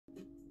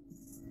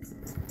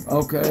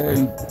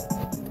Okay,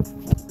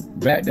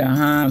 back to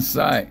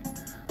hindsight.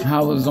 I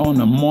was on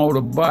the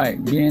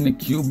motorbike, being the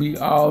QB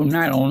all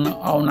night on the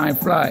all-night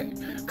flight,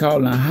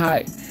 calling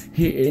height,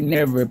 hitting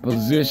every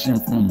position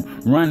from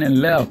running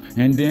left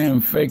and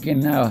then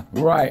faking out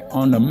right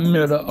on the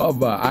middle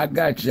of I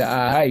got your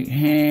right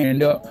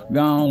hand up,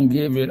 gon'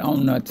 give it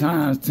on the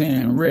times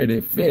 10,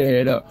 ready,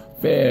 fed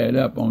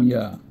up on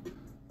ya.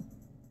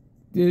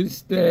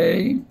 This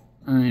day,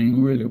 I ain't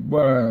really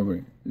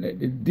worried. Let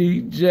the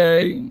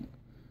DJ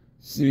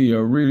see a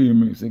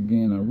remix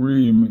again, a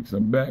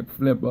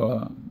backflip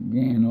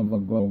again of a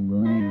go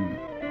grand.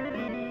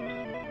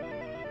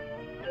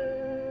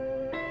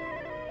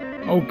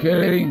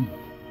 Okay.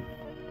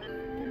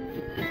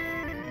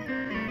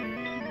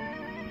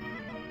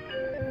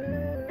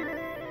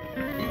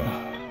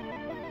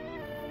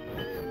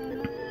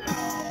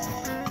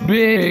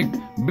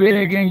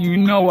 Big, and you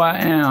know I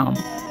am.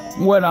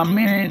 What I'm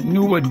in,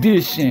 new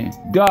edition,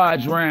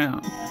 Dodge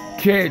round.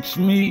 Catch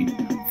me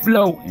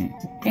floating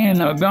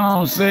in a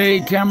gon'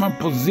 say camera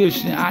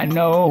position. I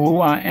know who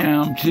I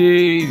am,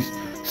 cheese.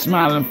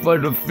 Smiling for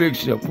the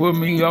fixture, put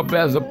me up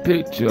as a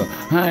picture.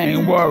 I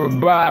ain't worried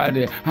about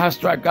it, I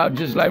strike out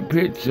just like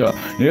pitcher.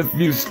 If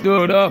you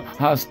stood up,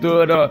 I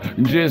stood up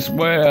just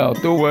well.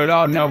 Through it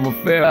all, never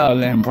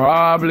fell, and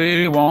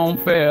probably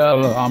won't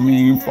fail. I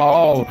mean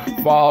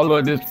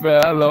follow this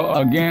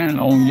fella again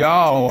on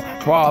y'all.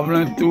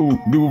 Problem through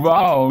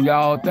Duval,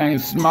 y'all think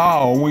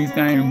small, we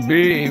think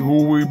big,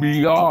 who we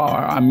be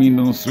are. I mean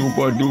them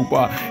super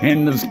duper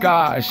in the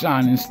sky,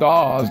 shining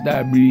stars,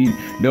 that be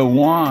the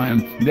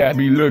one that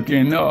be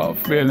looking up,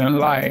 feeling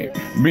like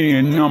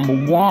being number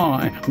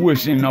one,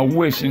 wishing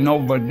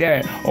over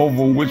that,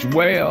 over which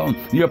well,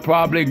 you're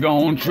probably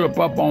gonna trip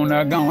up on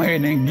the, go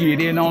ahead and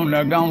get it on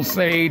the, gonna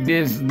say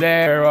this,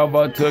 there,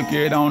 took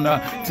it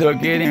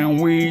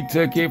and we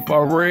took it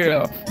for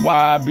real.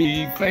 Why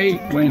be fake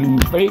when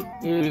fake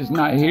is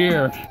not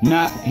here,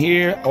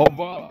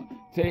 over.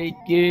 Take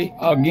it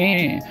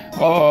again,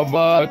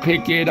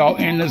 pick it out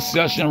in the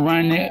session,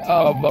 run it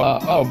up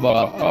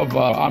over,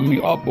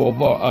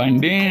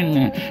 and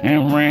then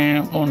and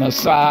ran on the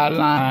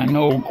sideline,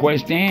 no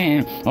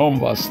question,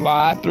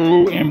 slide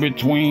through in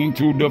between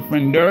two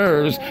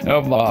defenders,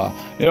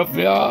 if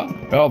you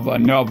ever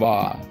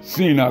never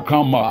seen her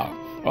come up.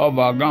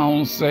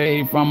 Gonna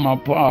say from a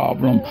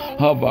problem,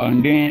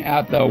 and then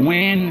after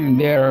win,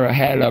 there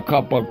had a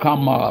couple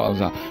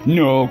commas,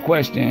 no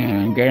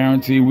question,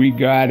 guarantee we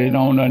got it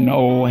on the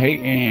no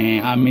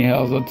hating, I mean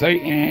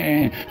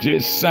hesitating,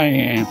 just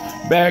saying,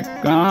 back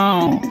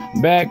on,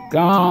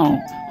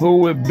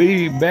 who it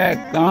be,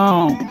 back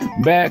on,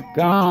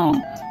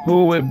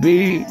 who it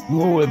be,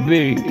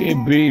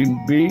 it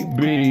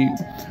be,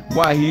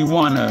 why he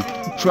wanna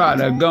try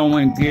to go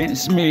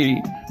against me,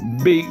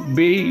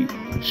 B,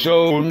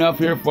 showed enough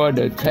here for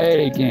the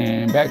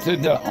taking. Back to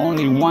the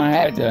only one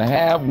had to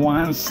have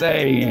one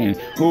saying,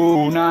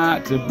 who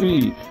not to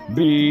be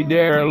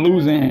there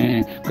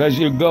losing. Cause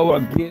you go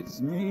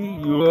against me,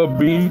 you'll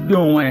be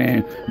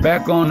doing.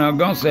 Back on the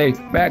gon' say,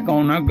 back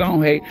on the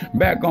gon' hate,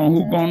 back on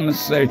who gonna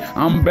say,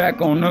 I'm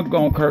back on the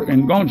gon'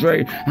 curtain, gon'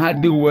 Dre. I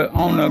do it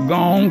on the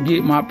gon'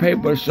 get my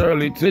paper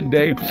surely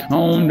today.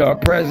 On the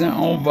present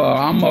over,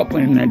 I'm up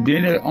and I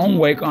did it on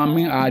wake.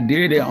 I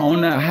did it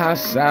on the high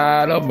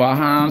side of a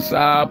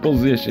hindsight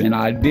position.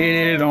 I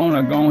did it on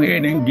a go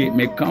ahead and get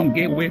me, come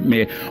get with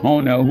me.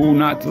 On the who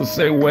not to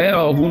say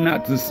well, who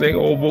not to say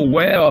over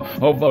well,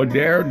 over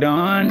there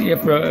done.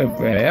 If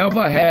I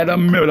ever had a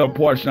middle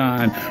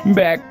portion,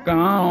 back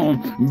on,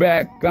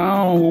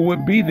 who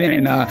would be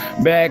then?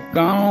 Back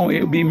on,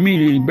 it'd be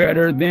me,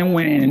 better than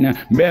when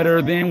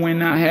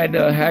I had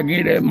to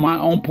get it my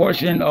own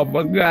portion of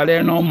a got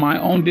it on my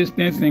own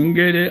distance and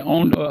get it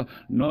on the,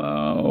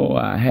 no,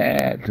 I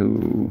had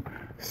to.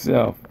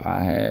 I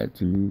had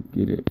to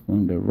get it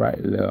from the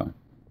right level.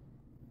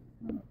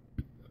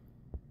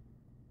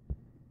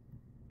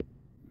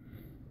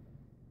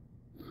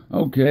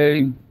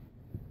 Okay.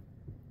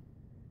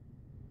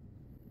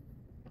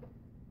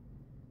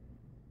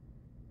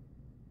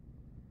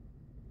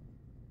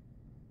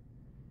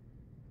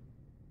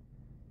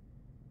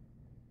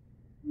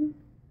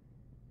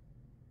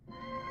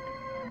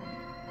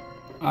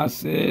 I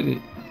said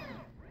it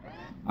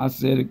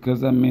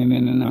because I mean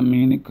it, and I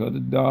mean it because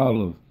of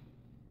dollars.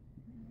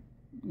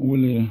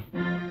 Willie.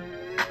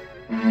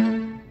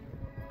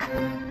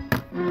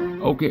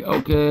 Okay.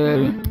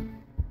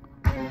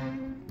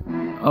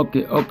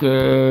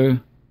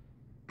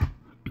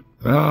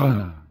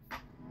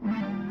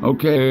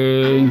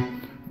 Okay.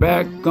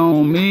 Back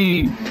on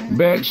me,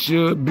 back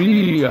should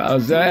be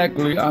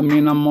exactly. I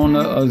mean, I'm on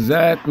the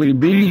exactly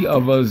B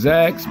of a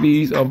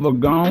Zaxby's of a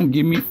gone.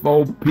 Give me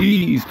 4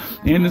 P's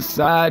in the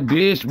side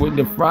dish with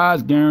the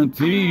fries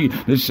guaranteed.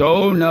 The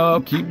show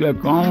up, keep the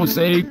cone,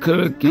 say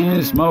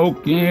cooking,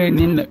 smoking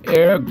in the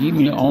air. Keep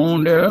me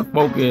on there,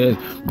 focus.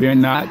 Been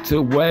not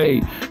to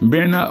wait,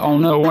 been not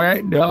on the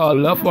right, the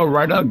left or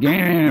right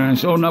again.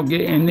 Showing up,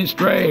 getting it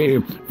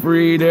straight.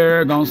 Free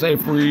there, gonna say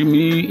free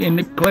me in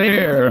the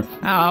clear.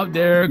 Out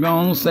there. here,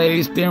 gon'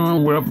 say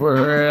steering wheel for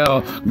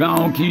hell.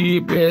 Gon'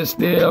 keep it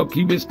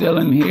still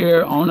in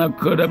here. On a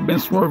could have been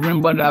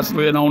swerving, but I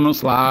slid on a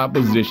slide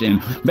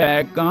position.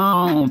 Back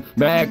on,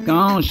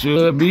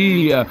 should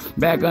be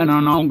back and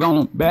I'm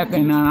going, back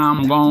and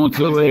I'm going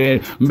to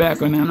it.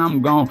 Back and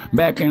I'm going,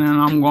 back and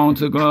I'm going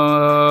to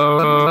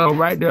go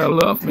right there,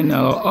 left and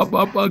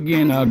up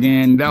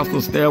again. That's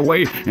the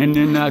stairway, and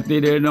then I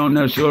did it on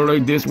the shoulder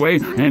this way,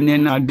 and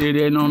then I did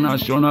it on the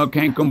shoulder.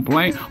 Can't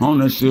complain on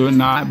the should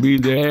not be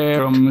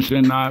there,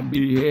 should not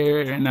be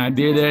here, and I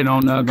did it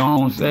on the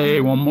gon' say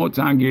one more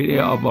time, get it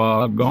up,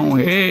 go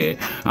ahead.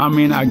 I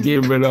mean I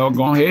give it up,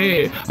 go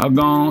ahead,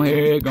 go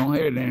ahead, go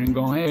ahead and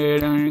go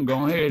ahead and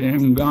go ahead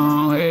and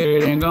go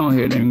ahead and go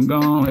ahead and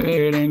go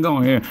ahead and go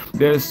ahead.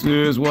 This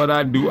is what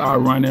I do. I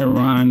run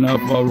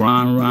up a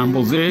run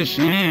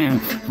position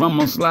from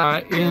a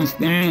slide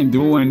instant,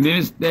 doing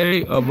this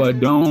day of a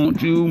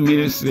don't you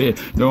miss it.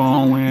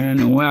 Don't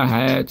win what I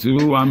had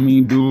to. I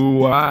mean do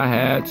what I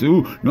had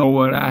to. Know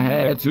what I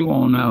had to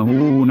on a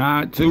who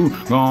not to.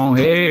 Go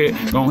ahead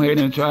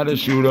and try to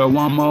shoot her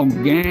one more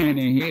again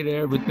and hit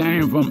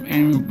everything from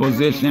any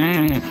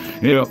position.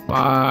 If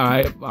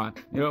I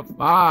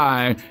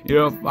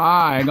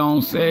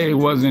gon' say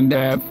wasn't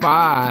that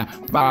fire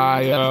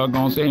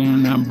gon' say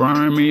and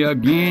burn me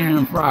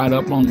again. Fried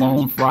up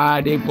on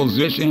Friday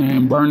position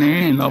and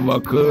burning of a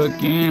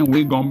cooking.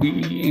 We gon' be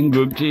eating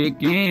good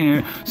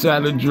chicken,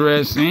 salad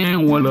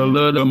dressing with a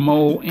little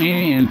more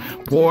in.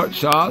 Pork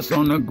chops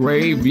on the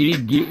gravy,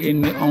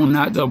 getting it on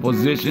out the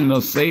position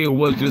to say it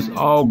was just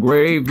all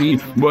gravy,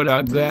 but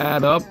I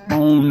got up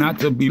on not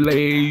to be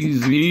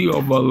lazy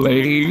over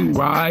late.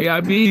 Why I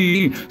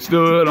be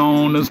stood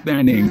on the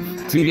standing,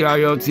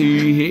 TILT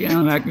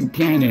hitting like a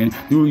cannon.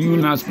 Do you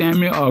not stand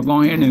me or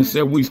go ahead and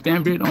say we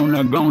stamp it on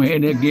the go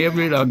ahead and give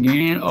it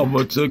again?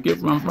 Overtook it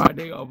from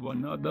Friday of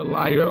another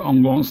liar.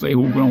 I'm gonna say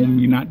who gon'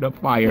 be not the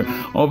fire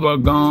over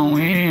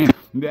going.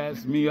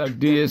 That's me a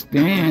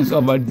distance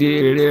of a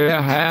did it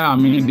how? I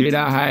mean did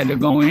I had to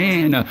go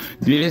in?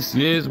 This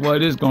is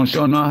what it's gonna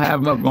show no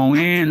have a go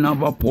in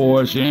of a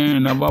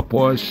portion of a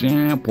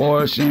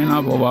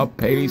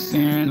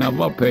pacing,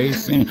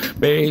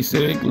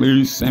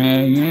 basically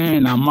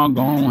saying I'm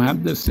gonna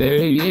have to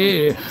say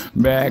it.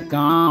 Back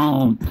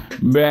to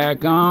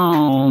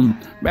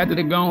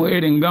the go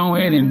ahead and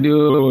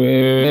do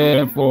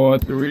it for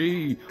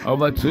 3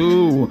 of a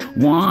 2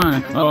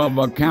 1 of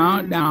a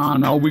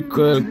countdown. Oh, we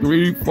could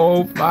 3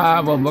 4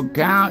 5 of a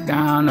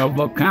countdown of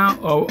a count.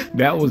 Oh,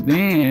 that was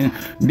then.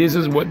 This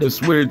is what the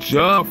switch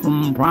up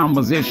from prime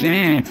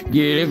position.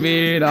 Give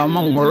it all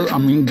my work. I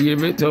mean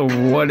give it to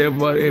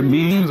whatever it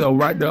means. Oh,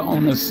 right there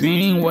on the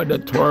scene with the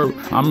twerk.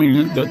 I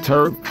mean the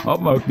turf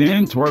of a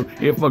then twerk.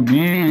 If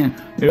again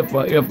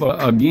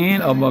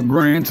of a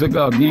grand to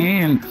go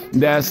again.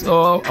 That's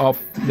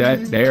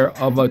that there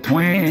of a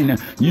twin.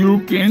 You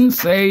can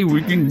say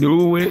we can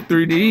do it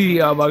 3D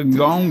of a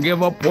gon'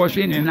 give a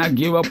portion and I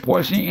give a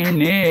portion in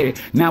there.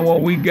 Now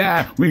what we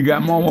got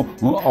more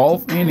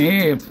off in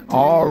it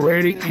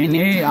already in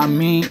it. I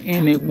mean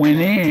in it when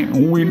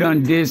in we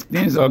done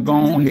distance or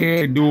go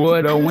ahead do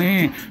it or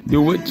win,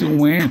 do it to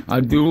win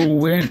or do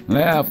win,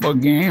 laugh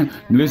again.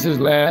 This is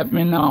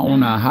laughing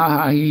on a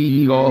ha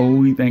he go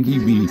who he think he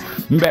be.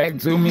 Back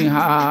to me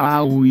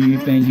how we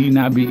think he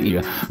not be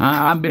here.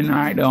 I've been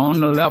right there on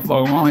the left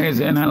or go ahead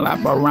and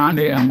lap around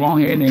it. I'm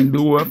going ahead and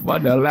do it for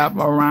the lap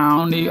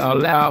around it. A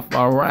laugh,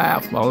 a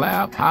laugh.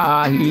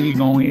 How he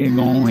go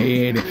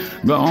ahead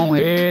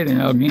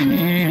and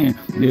again.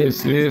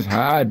 This is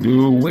how I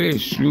do it.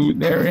 Shoot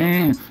there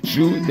and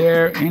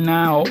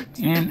out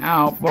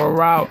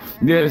for out.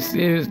 This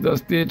is the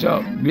stitch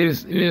up.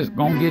 This is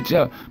gonna get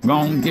you.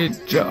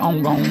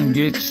 I'm gonna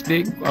get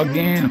stick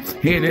again.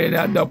 Hit it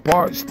at the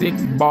park, stick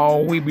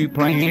ball we be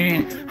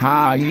playing.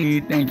 How he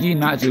think he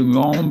not just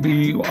gonna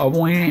be a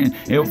win?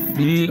 If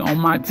he on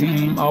my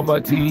team of a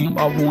team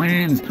of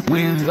wins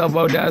of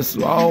a, that's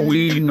all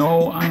we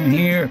know. I'm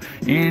here,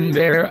 in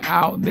there,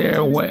 out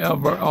there,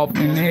 wherever, up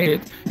in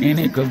it,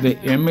 cause the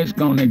image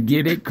gonna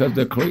get it, cause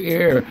the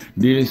clear.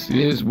 This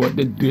is what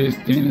the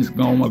distance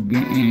gonna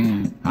get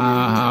in.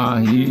 How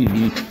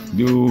he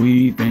do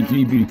he think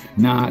he be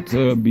not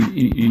to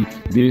be?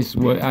 This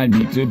what I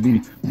need to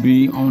be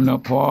on the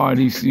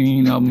party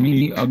scene of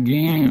me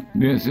again.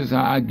 This is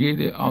how I get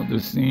it off the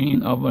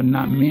scene of a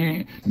not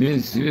man.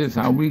 This is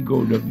how we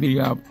go to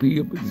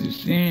VIP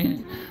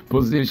position.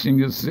 Position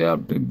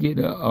yourself to get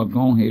a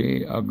go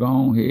ahead.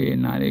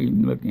 Now they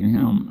looking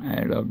him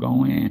at a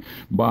going,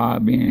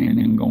 bobbing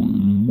and gonna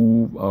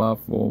move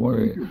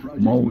forward.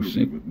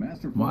 Motion.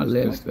 My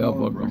left step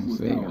are gonna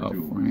say a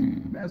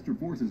friend. Master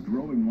Force's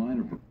growing line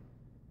of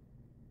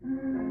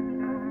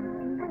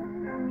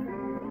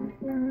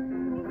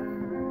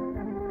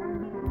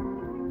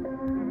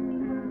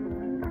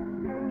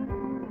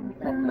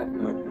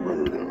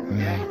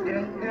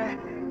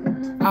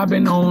I've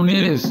been on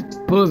this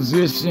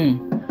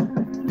position.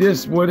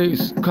 This what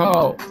it's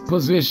called,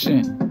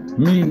 position.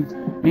 Me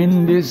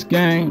in this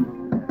game,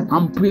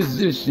 I'm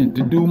positioned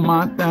to do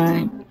my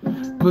thing.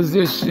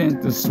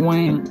 Positioned to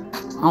swing.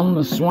 on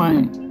the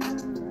swing.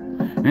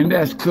 And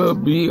that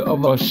could be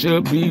of a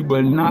should be,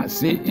 but not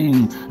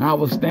sitting. I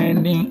was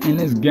standing in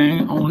this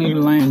game, only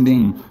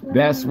landing.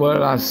 That's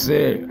what I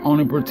said,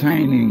 only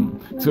pertaining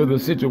to the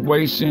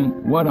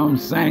situation, what I'm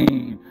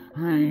saying.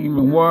 I ain't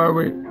even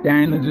worried, they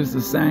ain't just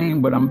the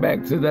same, but I'm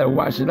back to that.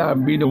 Why should I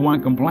be the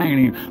one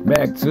complaining?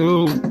 Back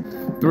to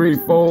 3,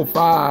 4,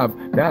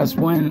 5. That's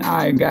when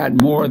I got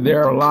more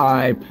there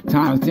alive.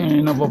 Times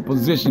 10 of a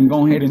position.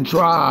 Go ahead and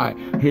try.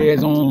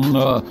 Heads on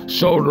the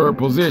shoulder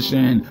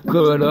position.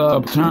 Could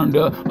have turned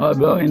the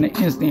other in the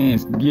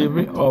instance. Give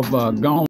it of a gone.